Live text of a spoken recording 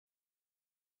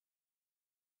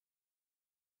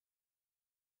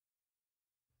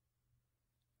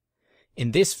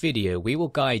In this video, we will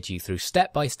guide you through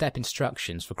step-by-step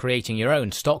instructions for creating your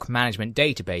own stock management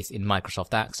database in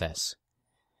Microsoft Access.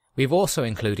 We've also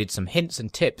included some hints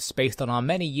and tips based on our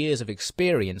many years of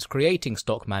experience creating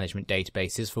stock management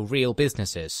databases for real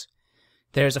businesses.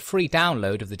 There is a free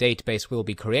download of the database we'll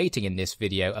be creating in this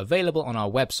video available on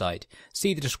our website.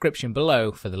 See the description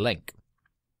below for the link.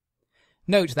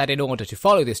 Note that in order to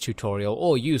follow this tutorial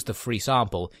or use the free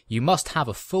sample, you must have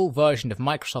a full version of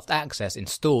Microsoft Access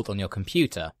installed on your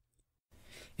computer.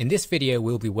 In this video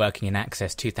we'll be working in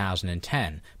Access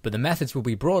 2010, but the methods will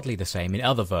be broadly the same in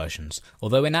other versions,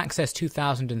 although in Access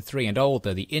 2003 and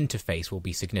older the interface will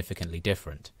be significantly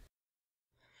different.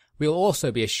 We'll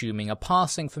also be assuming a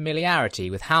passing familiarity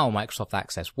with how Microsoft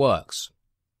Access works.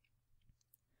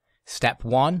 Step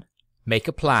 1. Make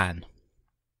a plan.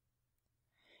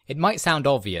 It might sound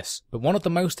obvious, but one of the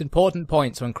most important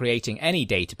points when creating any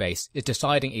database is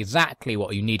deciding exactly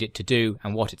what you need it to do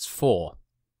and what it's for.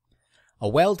 A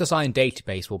well-designed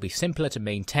database will be simpler to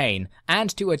maintain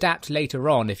and to adapt later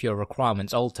on if your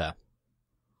requirements alter.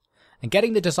 And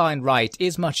getting the design right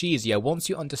is much easier once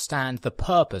you understand the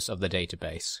purpose of the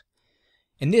database.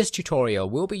 In this tutorial,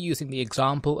 we'll be using the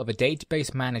example of a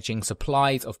database managing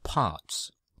supplies of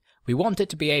parts. We want it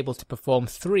to be able to perform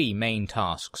three main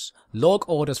tasks: log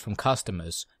orders from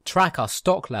customers, track our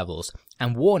stock levels,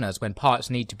 and warn us when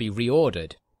parts need to be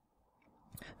reordered.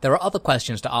 There are other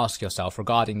questions to ask yourself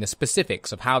regarding the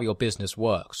specifics of how your business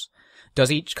works.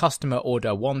 Does each customer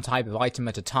order one type of item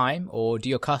at a time, or do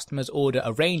your customers order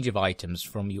a range of items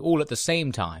from you all at the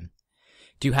same time?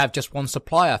 Do you have just one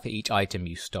supplier for each item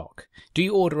you stock? Do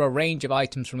you order a range of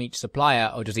items from each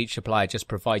supplier, or does each supplier just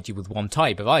provide you with one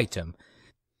type of item?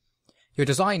 Your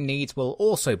design needs will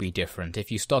also be different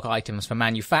if you stock items for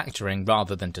manufacturing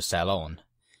rather than to sell on.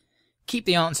 Keep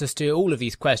the answers to all of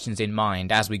these questions in mind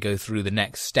as we go through the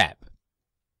next step.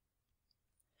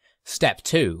 Step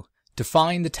 2.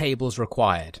 Define the tables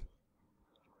required.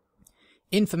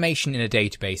 Information in a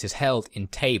database is held in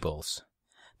tables.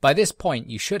 By this point,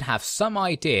 you should have some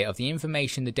idea of the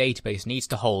information the database needs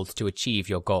to hold to achieve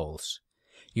your goals.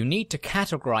 You need to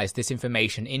categorize this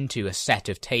information into a set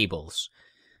of tables.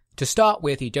 To start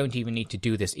with, you don't even need to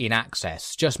do this in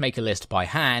Access, just make a list by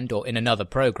hand or in another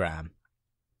program.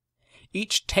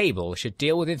 Each table should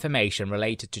deal with information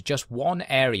related to just one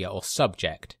area or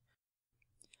subject.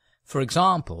 For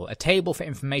example, a table for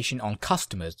information on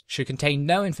customers should contain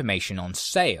no information on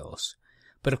sales.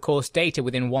 But of course, data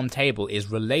within one table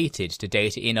is related to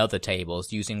data in other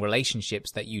tables using relationships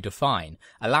that you define,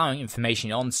 allowing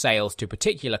information on sales to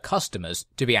particular customers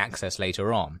to be accessed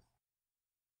later on.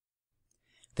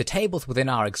 The tables within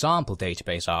our example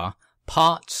database are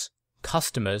parts,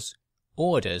 customers,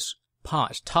 orders,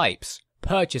 part types,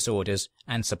 purchase orders,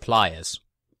 and suppliers.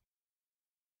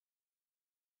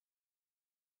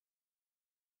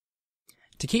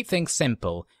 To keep things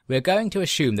simple, we are going to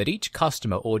assume that each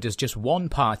customer orders just one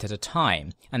part at a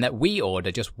time, and that we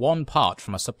order just one part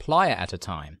from a supplier at a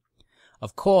time.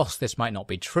 Of course, this might not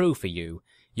be true for you.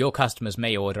 Your customers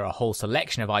may order a whole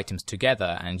selection of items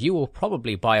together, and you will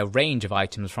probably buy a range of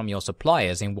items from your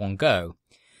suppliers in one go.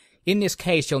 In this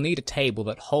case, you'll need a table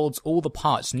that holds all the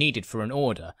parts needed for an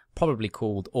order, probably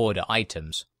called order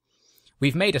items.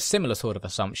 We've made a similar sort of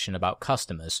assumption about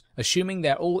customers, assuming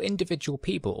they're all individual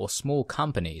people or small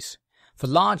companies. For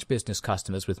large business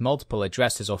customers with multiple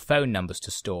addresses or phone numbers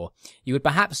to store, you would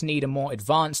perhaps need a more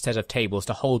advanced set of tables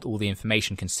to hold all the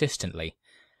information consistently.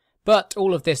 But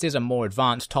all of this is a more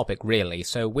advanced topic really,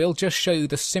 so we'll just show you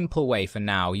the simple way for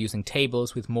now using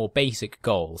tables with more basic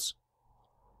goals.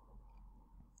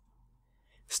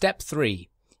 Step 3.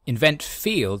 Invent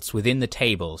fields within the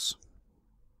tables.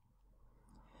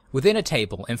 Within a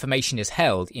table, information is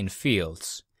held in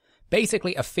fields.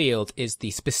 Basically, a field is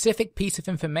the specific piece of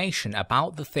information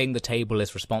about the thing the table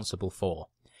is responsible for.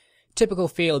 Typical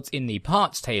fields in the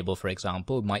parts table, for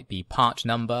example, might be part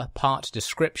number, part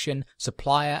description,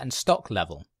 supplier, and stock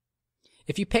level.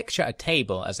 If you picture a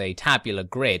table as a tabular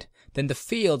grid, then the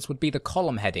fields would be the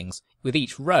column headings, with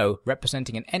each row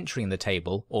representing an entry in the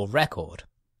table or record.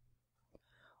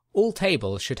 All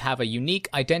tables should have a unique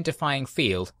identifying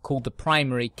field called the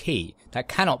primary key that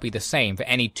cannot be the same for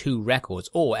any two records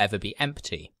or ever be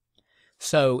empty.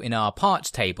 So, in our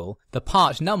parts table, the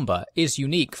part number is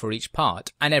unique for each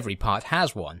part, and every part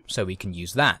has one, so we can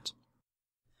use that.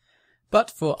 But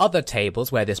for other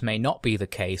tables where this may not be the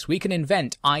case, we can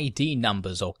invent ID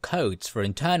numbers or codes for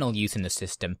internal use in the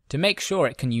system to make sure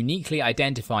it can uniquely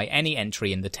identify any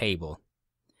entry in the table.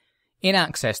 In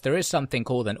Access, there is something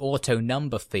called an auto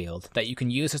number field that you can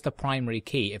use as the primary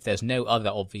key if there's no other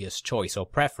obvious choice or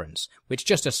preference, which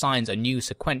just assigns a new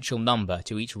sequential number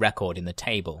to each record in the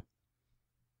table.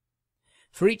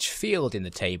 For each field in the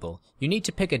table, you need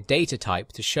to pick a data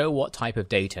type to show what type of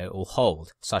data it will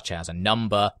hold, such as a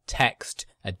number, text,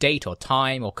 a date or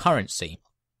time, or currency.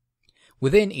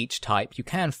 Within each type, you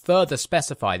can further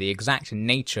specify the exact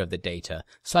nature of the data,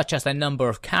 such as the number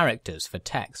of characters for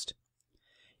text.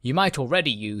 You might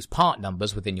already use part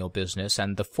numbers within your business,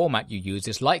 and the format you use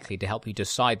is likely to help you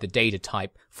decide the data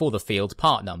type for the field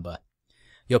part number.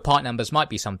 Your part numbers might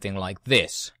be something like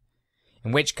this,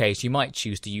 in which case you might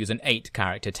choose to use an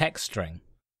 8-character text string.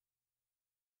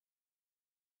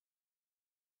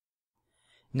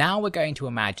 Now we're going to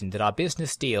imagine that our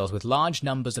business deals with large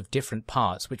numbers of different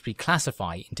parts which we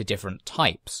classify into different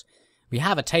types. We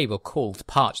have a table called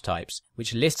part types,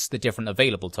 which lists the different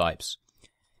available types.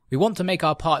 We want to make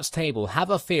our parts table have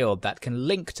a field that can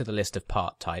link to the list of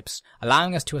part types,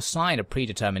 allowing us to assign a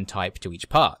predetermined type to each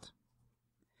part.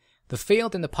 The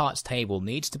field in the parts table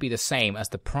needs to be the same as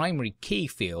the primary key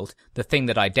field, the thing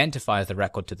that identifies the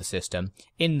record to the system,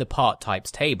 in the part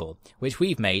types table, which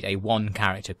we've made a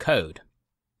 1-character code.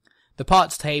 The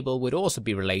parts table would also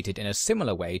be related in a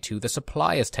similar way to the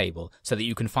suppliers table, so that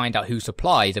you can find out who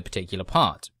supplies a particular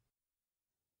part.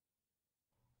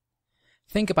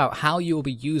 Think about how you will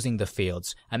be using the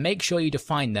fields, and make sure you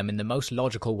define them in the most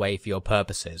logical way for your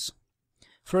purposes.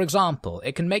 For example,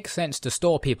 it can make sense to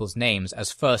store people's names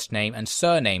as first name and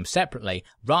surname separately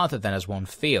rather than as one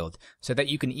field, so that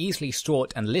you can easily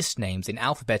sort and list names in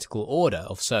alphabetical order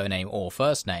of surname or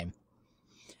first name.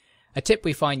 A tip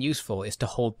we find useful is to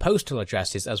hold postal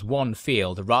addresses as one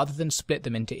field rather than split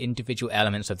them into individual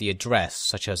elements of the address,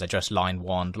 such as address line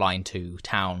 1, line 2,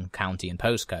 town, county and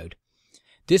postcode.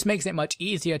 This makes it much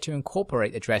easier to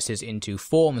incorporate addresses into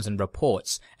forms and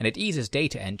reports, and it eases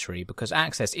data entry because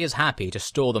Access is happy to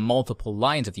store the multiple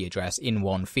lines of the address in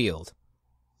one field.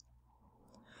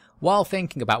 While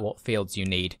thinking about what fields you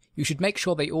need, you should make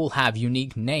sure they all have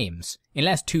unique names,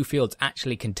 unless two fields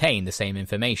actually contain the same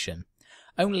information.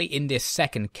 Only in this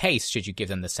second case should you give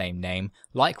them the same name,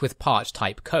 like with part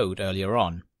type code earlier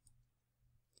on.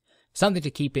 Something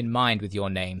to keep in mind with your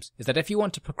names is that if you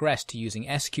want to progress to using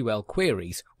SQL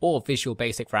queries or Visual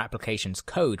Basic for Applications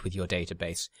code with your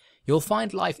database, you'll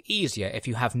find life easier if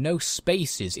you have no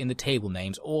spaces in the table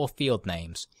names or field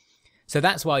names. So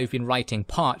that's why we've been writing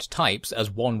part types as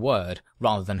one word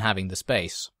rather than having the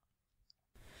space.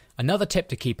 Another tip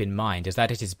to keep in mind is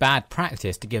that it is bad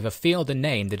practice to give a field a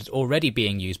name that is already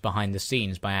being used behind the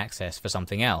scenes by Access for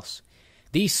something else.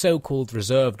 These so-called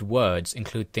reserved words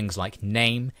include things like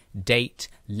name, date,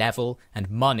 level, and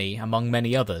money, among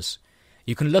many others.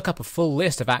 You can look up a full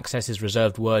list of Access's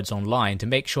reserved words online to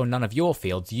make sure none of your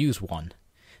fields use one.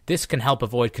 This can help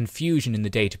avoid confusion in the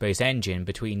database engine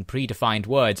between predefined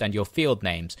words and your field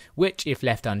names, which, if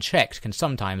left unchecked, can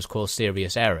sometimes cause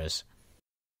serious errors.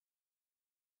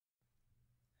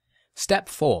 Step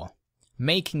 4.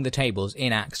 Making the tables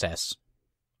in Access.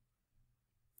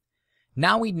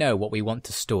 Now we know what we want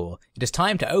to store, it is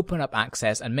time to open up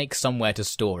Access and make somewhere to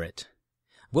store it.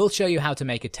 We'll show you how to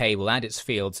make a table and its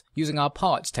fields using our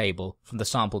parts table from the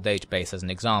sample database as an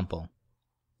example.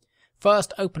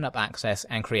 First, open up Access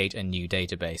and create a new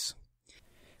database.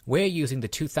 We're using the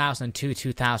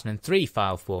 2002-2003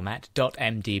 file format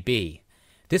 .mdb.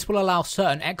 This will allow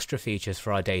certain extra features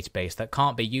for our database that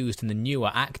can't be used in the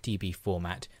newer ActDB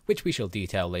format, which we shall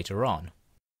detail later on.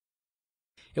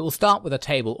 It will start with a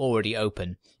table already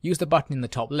open. Use the button in the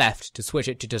top left to switch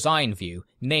it to Design View,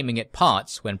 naming it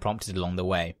Parts when prompted along the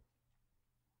way.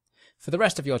 For the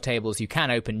rest of your tables, you can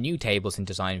open new tables in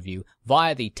Design View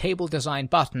via the Table Design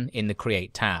button in the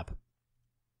Create tab.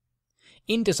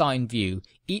 In Design View,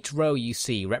 each row you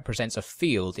see represents a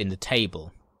field in the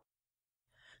table.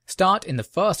 Start in the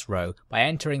first row by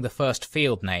entering the first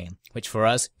field name, which for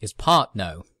us is Part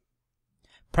No.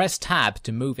 Press Tab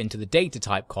to move into the data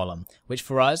type column, which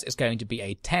for us is going to be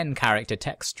a 10-character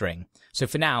text string, so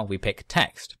for now we pick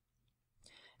text.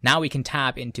 Now we can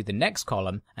tab into the next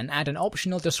column and add an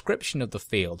optional description of the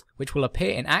field, which will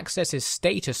appear in Access's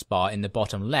status bar in the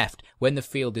bottom left when the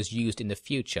field is used in the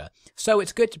future, so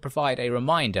it's good to provide a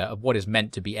reminder of what is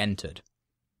meant to be entered.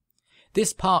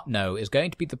 This Part No is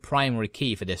going to be the primary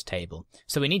key for this table,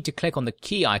 so we need to click on the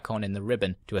key icon in the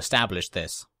ribbon to establish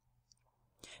this.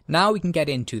 Now we can get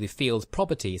into the field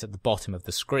properties at the bottom of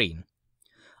the screen.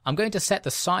 I'm going to set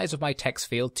the size of my text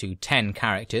field to 10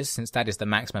 characters since that is the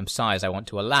maximum size I want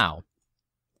to allow.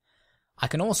 I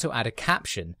can also add a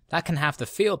caption that can have the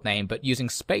field name but using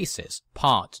spaces,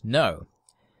 Part No.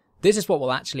 This is what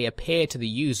will actually appear to the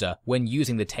user when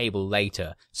using the table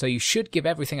later, so you should give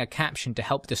everything a caption to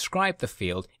help describe the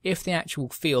field if the actual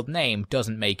field name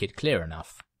doesn't make it clear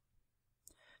enough.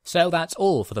 So that's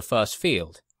all for the first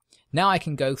field. Now I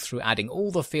can go through adding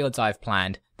all the fields I've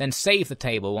planned, then save the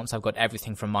table once I've got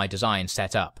everything from my design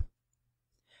set up.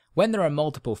 When there are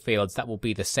multiple fields that will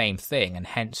be the same thing and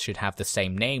hence should have the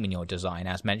same name in your design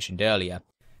as mentioned earlier,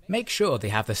 make sure they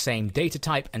have the same data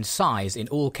type and size in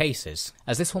all cases,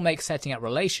 as this will make setting up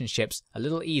relationships a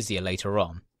little easier later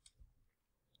on.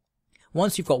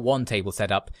 Once you've got one table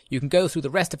set up, you can go through the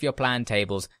rest of your planned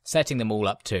tables, setting them all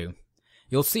up too.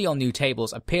 You'll see your new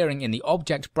tables appearing in the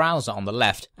object browser on the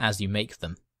left as you make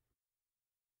them.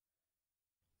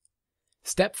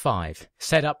 Step 5.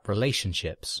 Set up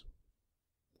relationships.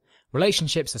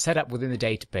 Relationships are set up within the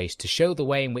database to show the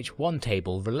way in which one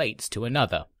table relates to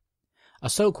another. A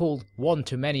so-called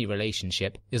one-to-many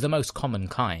relationship is the most common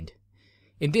kind.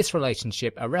 In this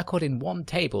relationship, a record in one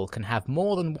table can have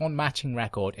more than one matching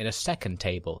record in a second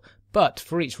table, but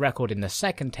for each record in the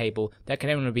second table, there can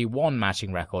only be one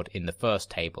matching record in the first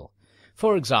table.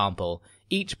 For example,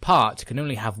 each part can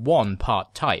only have one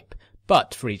part type,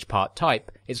 but for each part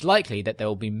type, it's likely that there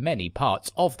will be many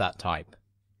parts of that type.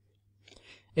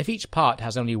 If each part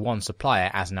has only one supplier,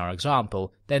 as in our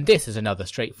example, then this is another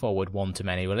straightforward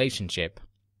one-to-many relationship.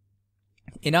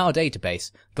 In our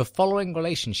database, the following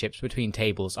relationships between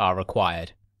tables are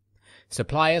required.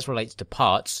 Suppliers relates to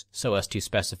parts, so as to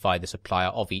specify the supplier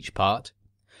of each part.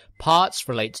 Parts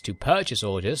relates to purchase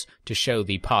orders, to show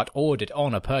the part ordered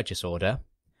on a purchase order.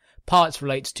 Parts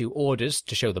relates to orders,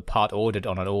 to show the part ordered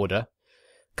on an order.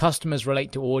 Customers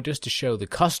relate to orders, to show the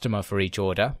customer for each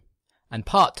order. And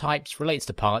part types relates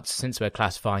to parts, since we're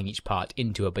classifying each part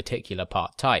into a particular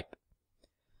part type.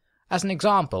 As an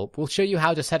example, we'll show you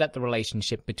how to set up the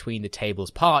relationship between the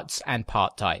table's parts and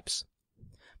part types.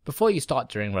 Before you start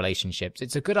doing relationships,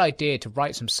 it's a good idea to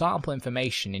write some sample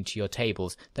information into your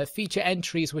tables that feature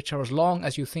entries which are as long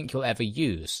as you think you'll ever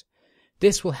use.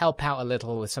 This will help out a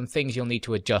little with some things you'll need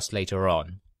to adjust later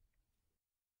on.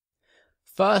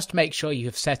 First, make sure you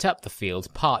have set up the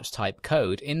field part type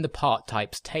code in the part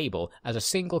types table as a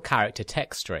single character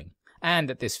text string, and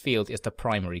that this field is the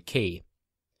primary key.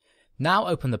 Now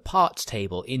open the parts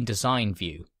table in design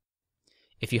view.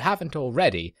 If you haven't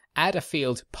already, add a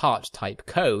field part type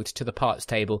code to the parts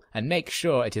table and make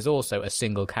sure it is also a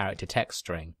single character text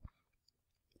string.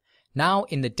 Now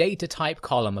in the data type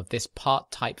column of this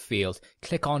part type field,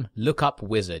 click on Lookup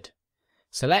Wizard.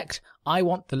 Select I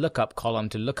want the lookup column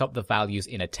to look up the values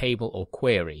in a table or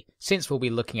query, since we'll be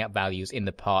looking at values in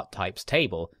the part types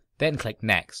table, then click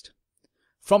Next.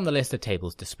 From the list of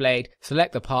tables displayed,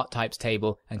 select the part types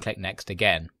table and click Next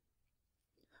again.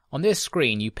 On this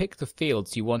screen, you pick the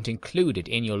fields you want included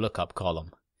in your lookup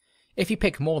column. If you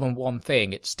pick more than one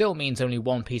thing, it still means only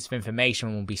one piece of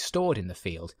information will be stored in the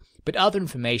field, but other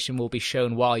information will be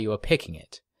shown while you are picking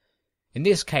it. In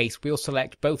this case, we'll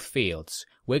select both fields.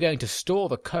 We're going to store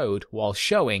the code while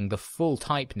showing the full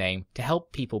type name to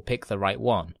help people pick the right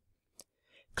one.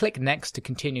 Click Next to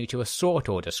continue to a sort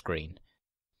order screen.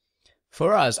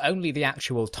 For us, only the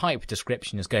actual type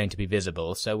description is going to be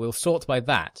visible, so we'll sort by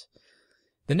that.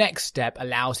 The next step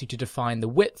allows you to define the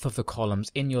width of the columns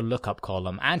in your lookup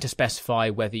column and to specify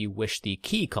whether you wish the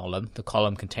key column, the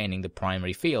column containing the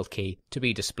primary field key, to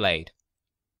be displayed.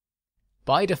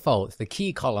 By default, the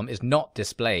key column is not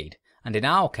displayed, and in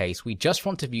our case we just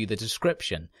want to view the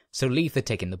description, so leave the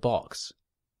tick in the box.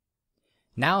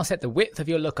 Now set the width of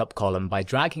your lookup column by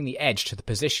dragging the edge to the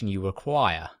position you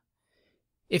require.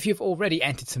 If you've already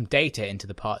entered some data into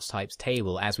the parts types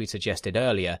table as we suggested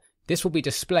earlier, this will be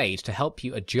displayed to help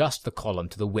you adjust the column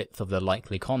to the width of the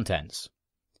likely contents.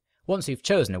 Once you've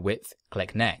chosen a width,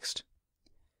 click Next.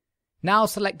 Now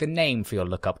select the name for your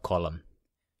lookup column.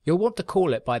 You'll want to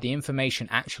call it by the information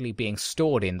actually being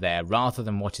stored in there rather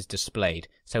than what is displayed,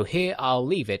 so here I'll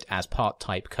leave it as part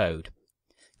type code.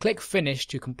 Click Finish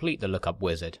to complete the lookup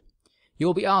wizard.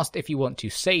 You'll be asked if you want to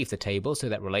save the table so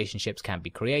that relationships can be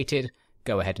created.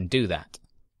 Go ahead and do that.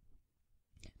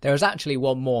 There is actually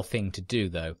one more thing to do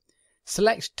though.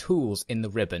 Select Tools in the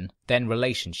ribbon, then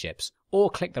Relationships, or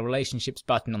click the Relationships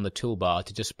button on the toolbar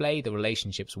to display the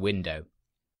Relationships window.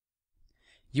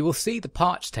 You will see the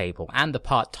parts table and the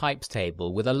part types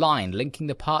table with a line linking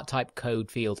the part type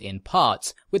code field in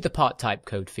parts with the part type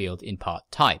code field in part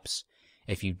types.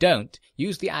 If you don't,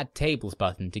 use the Add Tables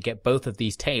button to get both of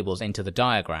these tables into the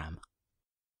diagram.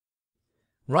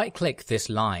 Right-click this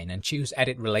line and choose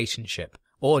Edit Relationship,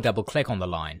 or double-click on the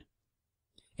line.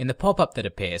 In the pop-up that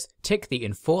appears, tick the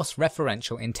Enforce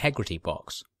Referential Integrity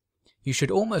box. You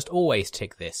should almost always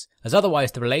tick this, as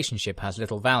otherwise the relationship has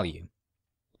little value.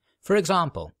 For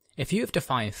example, if you have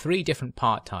defined 3 different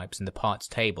part types in the parts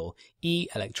table, E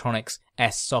electronics,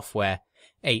 S software,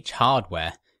 H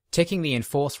hardware, ticking the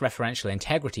enforce referential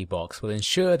integrity box will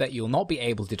ensure that you'll not be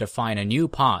able to define a new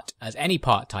part as any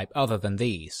part type other than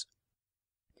these.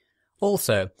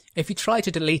 Also, if you try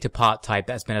to delete a part type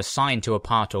that's been assigned to a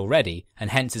part already,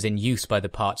 and hence is in use by the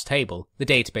parts table, the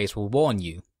database will warn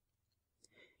you.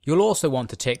 You'll also want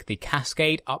to tick the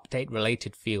Cascade Update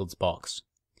Related Fields box.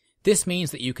 This means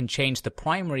that you can change the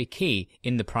primary key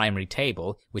in the primary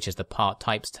table, which is the part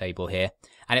types table here,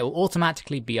 and it will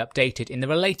automatically be updated in the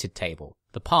related table,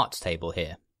 the parts table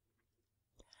here.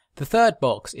 The third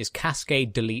box is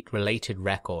Cascade Delete Related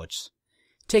Records.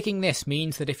 Ticking this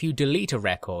means that if you delete a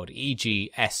record,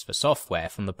 e.g. S for software,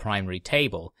 from the primary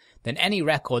table, then any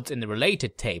records in the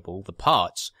related table, the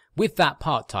parts, with that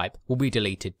part type will be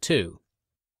deleted too.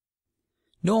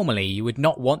 Normally you would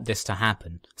not want this to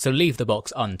happen, so leave the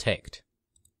box unticked.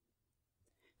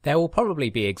 There will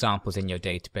probably be examples in your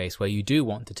database where you do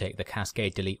want to tick the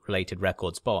Cascade Delete Related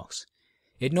Records box.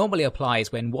 It normally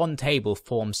applies when one table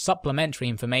forms supplementary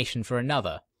information for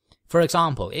another. For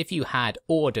example, if you had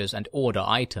orders and order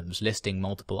items listing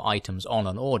multiple items on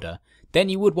an order, then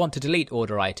you would want to delete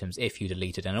order items if you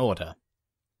deleted an order.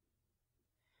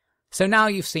 So now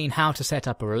you've seen how to set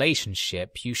up a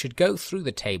relationship, you should go through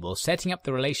the table setting up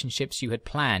the relationships you had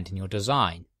planned in your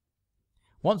design.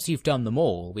 Once you've done them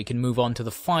all, we can move on to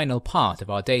the final part of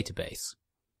our database.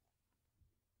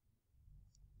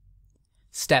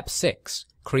 Step 6.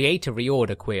 Create a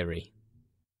reorder query.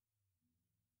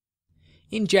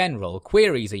 In general,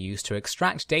 queries are used to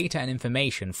extract data and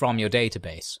information from your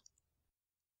database.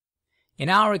 In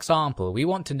our example, we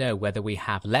want to know whether we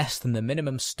have less than the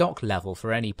minimum stock level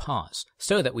for any parts,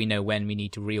 so that we know when we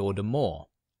need to reorder more.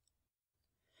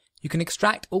 You can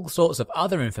extract all sorts of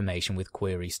other information with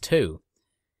queries too.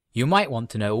 You might want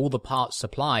to know all the parts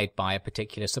supplied by a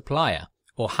particular supplier,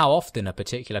 or how often a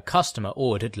particular customer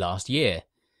ordered last year.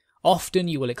 Often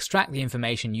you will extract the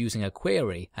information using a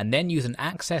query and then use an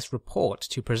access report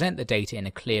to present the data in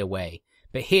a clear way,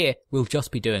 but here we'll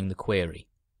just be doing the query.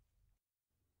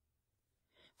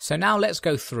 So now let's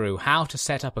go through how to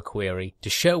set up a query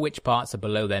to show which parts are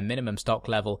below their minimum stock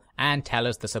level and tell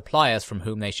us the suppliers from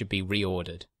whom they should be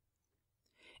reordered.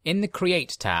 In the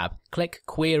Create tab, click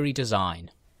Query Design.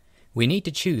 We need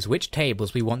to choose which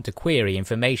tables we want to query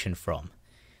information from.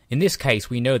 In this case,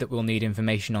 we know that we'll need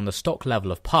information on the stock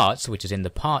level of parts, which is in the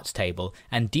parts table,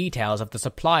 and details of the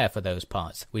supplier for those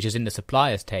parts, which is in the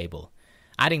suppliers table.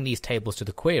 Adding these tables to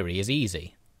the query is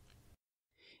easy.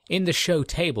 In the Show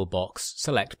Table box,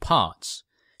 select Parts.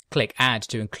 Click Add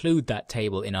to include that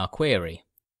table in our query.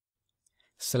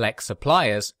 Select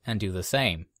Suppliers and do the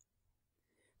same.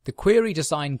 The Query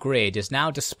Design grid is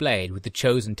now displayed with the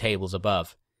chosen tables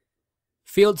above.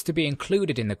 Fields to be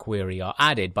included in the query are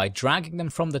added by dragging them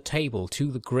from the table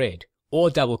to the grid, or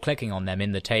double-clicking on them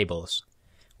in the tables.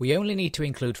 We only need to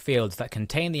include fields that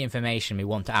contain the information we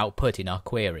want to output in our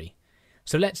query.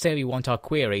 So let's say we want our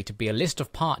query to be a list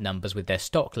of part numbers with their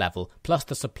stock level, plus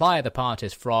the supplier the part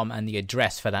is from and the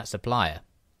address for that supplier.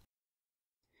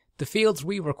 The fields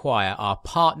we require are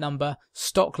part number,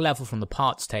 stock level from the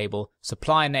parts table,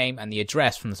 supplier name and the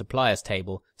address from the suppliers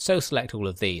table, so select all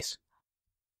of these.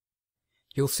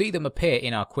 You'll see them appear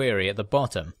in our query at the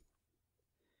bottom.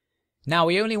 Now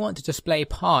we only want to display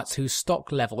parts whose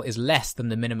stock level is less than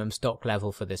the minimum stock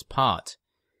level for this part.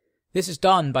 This is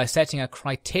done by setting a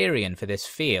criterion for this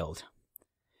field.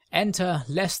 Enter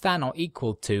less than or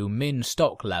equal to min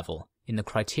stock level in the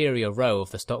criteria row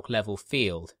of the stock level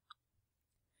field.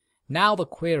 Now the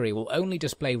query will only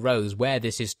display rows where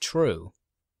this is true.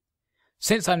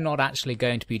 Since I'm not actually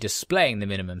going to be displaying the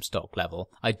minimum stock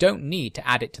level, I don't need to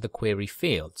add it to the query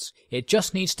fields. It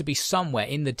just needs to be somewhere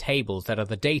in the tables that are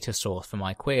the data source for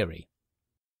my query.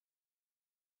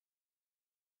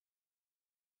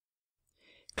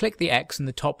 Click the X in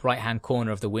the top right hand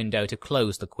corner of the window to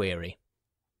close the query.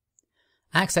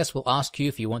 Access will ask you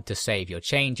if you want to save your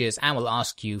changes and will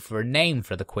ask you for a name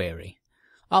for the query.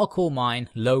 I'll call mine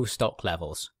Low Stock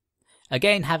Levels.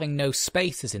 Again, having no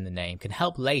spaces in the name can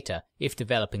help later if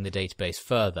developing the database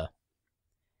further.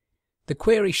 The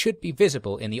query should be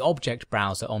visible in the object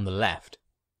browser on the left.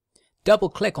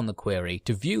 Double-click on the query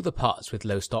to view the parts with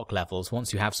low stock levels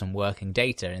once you have some working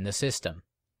data in the system.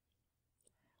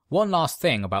 One last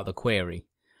thing about the query.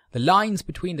 The lines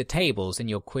between the tables in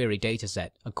your query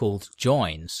dataset are called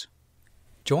joins.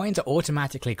 Joins are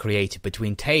automatically created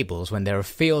between tables when there are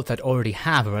fields that already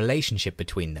have a relationship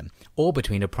between them, or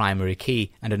between a primary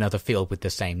key and another field with the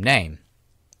same name.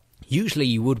 Usually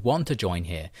you would want to join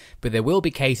here, but there will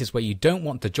be cases where you don't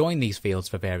want to join these fields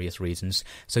for various reasons,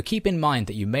 so keep in mind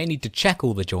that you may need to check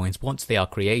all the joins once they are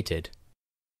created.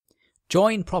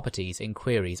 Join properties in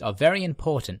queries are very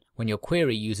important when your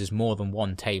query uses more than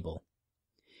one table.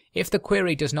 If the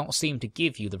query does not seem to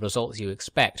give you the results you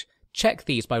expect, check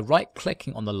these by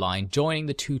right-clicking on the line joining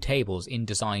the two tables in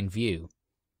Design View.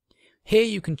 Here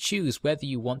you can choose whether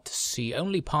you want to see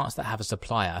only parts that have a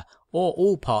supplier or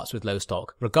all parts with low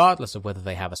stock regardless of whether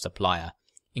they have a supplier.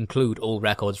 Include all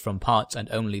records from parts and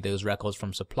only those records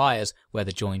from suppliers where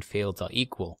the joined fields are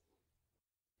equal.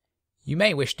 You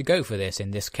may wish to go for this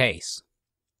in this case.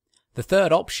 The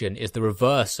third option is the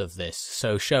reverse of this,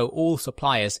 so show all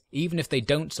suppliers even if they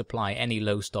don't supply any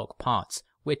low stock parts,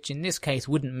 which in this case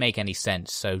wouldn't make any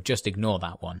sense, so just ignore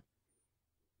that one.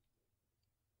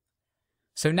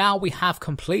 So now we have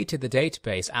completed the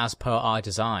database as per our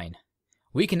design.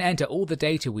 We can enter all the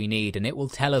data we need and it will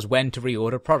tell us when to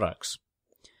reorder products.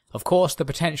 Of course, the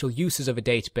potential uses of a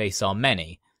database are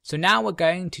many, so now we're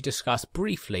going to discuss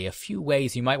briefly a few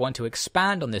ways you might want to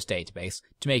expand on this database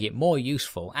to make it more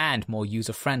useful and more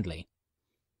user-friendly.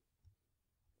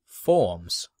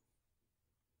 Forms.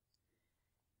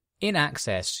 In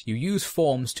Access, you use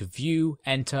forms to view,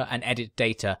 enter and edit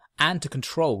data and to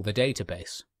control the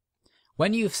database.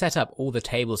 When you've set up all the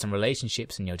tables and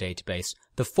relationships in your database,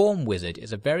 the Form Wizard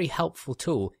is a very helpful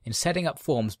tool in setting up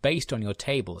forms based on your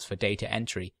tables for data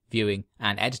entry, viewing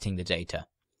and editing the data.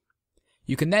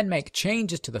 You can then make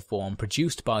changes to the form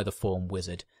produced by the Form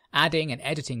Wizard, adding and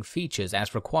editing features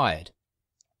as required.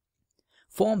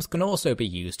 Forms can also be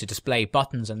used to display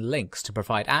buttons and links to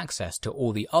provide access to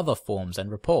all the other forms and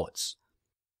reports.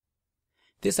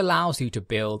 This allows you to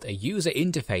build a user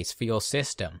interface for your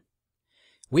system.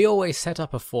 We always set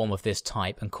up a form of this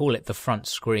type and call it the front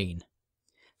screen.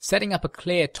 Setting up a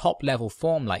clear top-level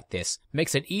form like this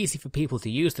makes it easy for people to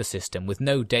use the system with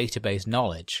no database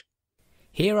knowledge.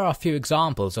 Here are a few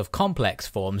examples of complex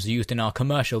forms used in our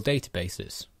commercial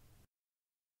databases.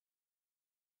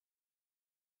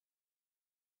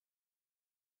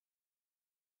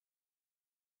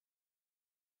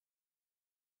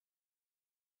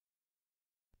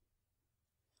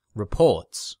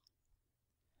 Reports.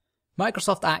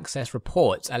 Microsoft Access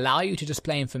reports allow you to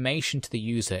display information to the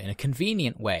user in a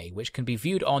convenient way which can be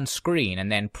viewed on screen and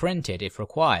then printed if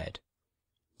required.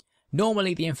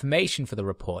 Normally the information for the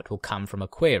report will come from a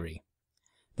query.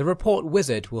 The Report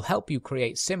Wizard will help you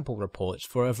create simple reports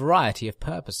for a variety of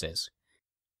purposes.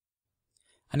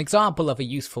 An example of a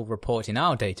useful report in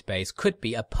our database could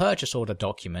be a purchase order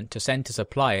document to send to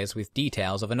suppliers with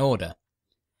details of an order.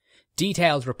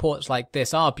 Detailed reports like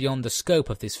this are beyond the scope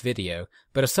of this video,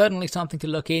 but are certainly something to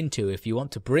look into if you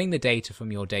want to bring the data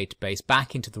from your database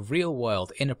back into the real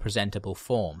world in a presentable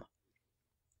form.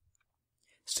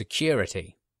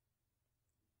 Security.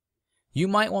 You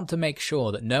might want to make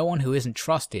sure that no one who isn't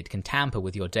trusted can tamper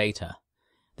with your data.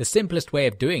 The simplest way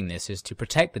of doing this is to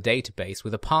protect the database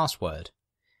with a password.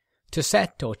 To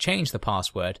set or change the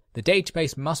password, the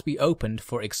database must be opened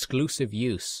for exclusive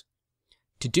use.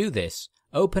 To do this,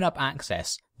 open up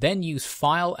Access, then use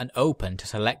File and Open to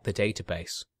select the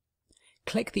database.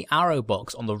 Click the arrow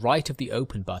box on the right of the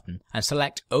Open button and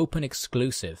select Open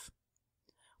Exclusive.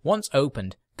 Once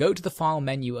opened, go to the File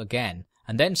menu again,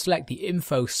 and then select the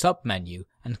Info submenu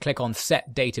and click on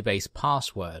Set Database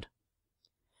Password.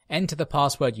 Enter the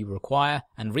password you require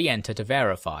and re-enter to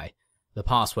verify. The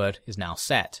password is now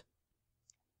set.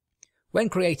 When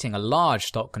creating a large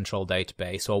stock control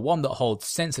database or one that holds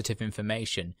sensitive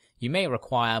information, you may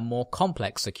require more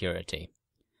complex security.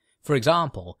 For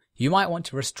example, you might want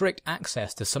to restrict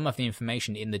access to some of the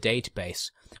information in the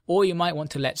database, or you might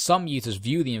want to let some users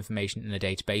view the information in the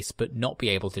database but not be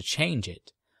able to change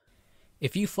it.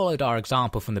 If you followed our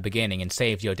example from the beginning and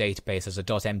saved your database as a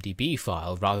 .mdb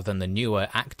file rather than the newer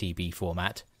ActDB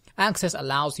format, Access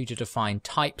allows you to define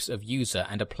types of user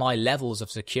and apply levels of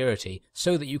security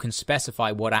so that you can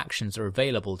specify what actions are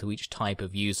available to each type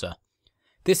of user.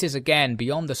 This is again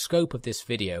beyond the scope of this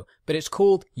video, but it's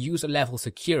called user level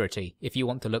security if you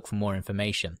want to look for more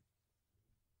information.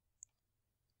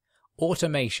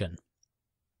 Automation.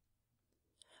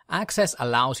 Access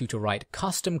allows you to write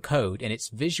custom code in its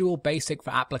Visual Basic for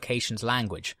Applications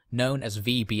language, known as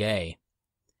VBA.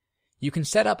 You can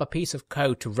set up a piece of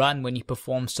code to run when you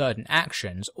perform certain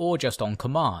actions or just on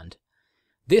command.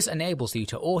 This enables you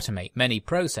to automate many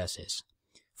processes.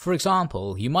 For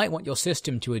example, you might want your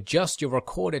system to adjust your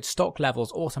recorded stock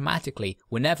levels automatically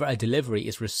whenever a delivery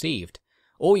is received,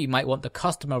 or you might want the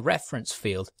customer reference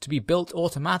field to be built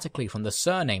automatically from the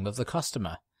surname of the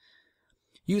customer.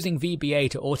 Using VBA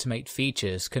to automate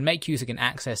features can make using an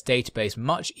Access database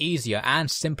much easier and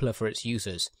simpler for its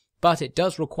users, but it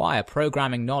does require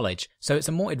programming knowledge, so it's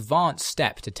a more advanced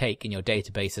step to take in your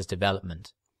database's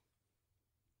development.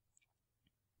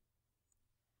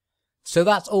 So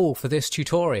that's all for this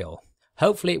tutorial.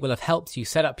 Hopefully it will have helped you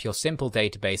set up your simple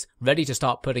database ready to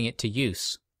start putting it to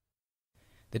use.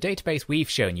 The database we've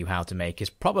shown you how to make is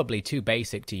probably too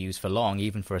basic to use for long,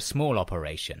 even for a small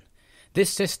operation. This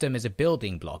system is a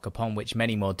building block upon which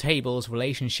many more tables,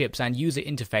 relationships and user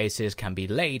interfaces can be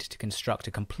laid to construct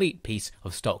a complete piece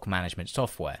of stock management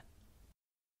software.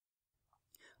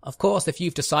 Of course, if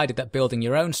you've decided that building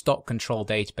your own stock control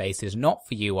database is not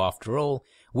for you after all,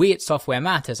 we at Software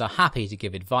Matters are happy to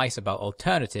give advice about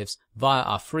alternatives via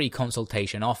our free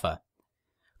consultation offer.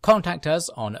 Contact us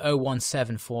on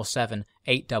 01747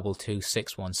 822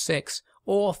 616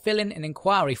 or fill in an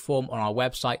inquiry form on our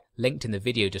website linked in the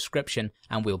video description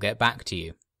and we'll get back to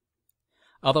you.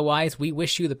 Otherwise, we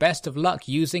wish you the best of luck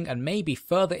using and maybe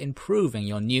further improving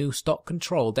your new stock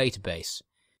control database.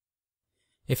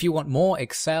 If you want more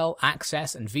Excel,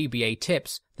 Access and VBA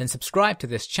tips, then subscribe to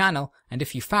this channel, and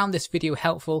if you found this video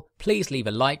helpful, please leave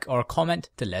a like or a comment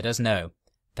to let us know.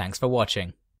 Thanks for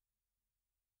watching.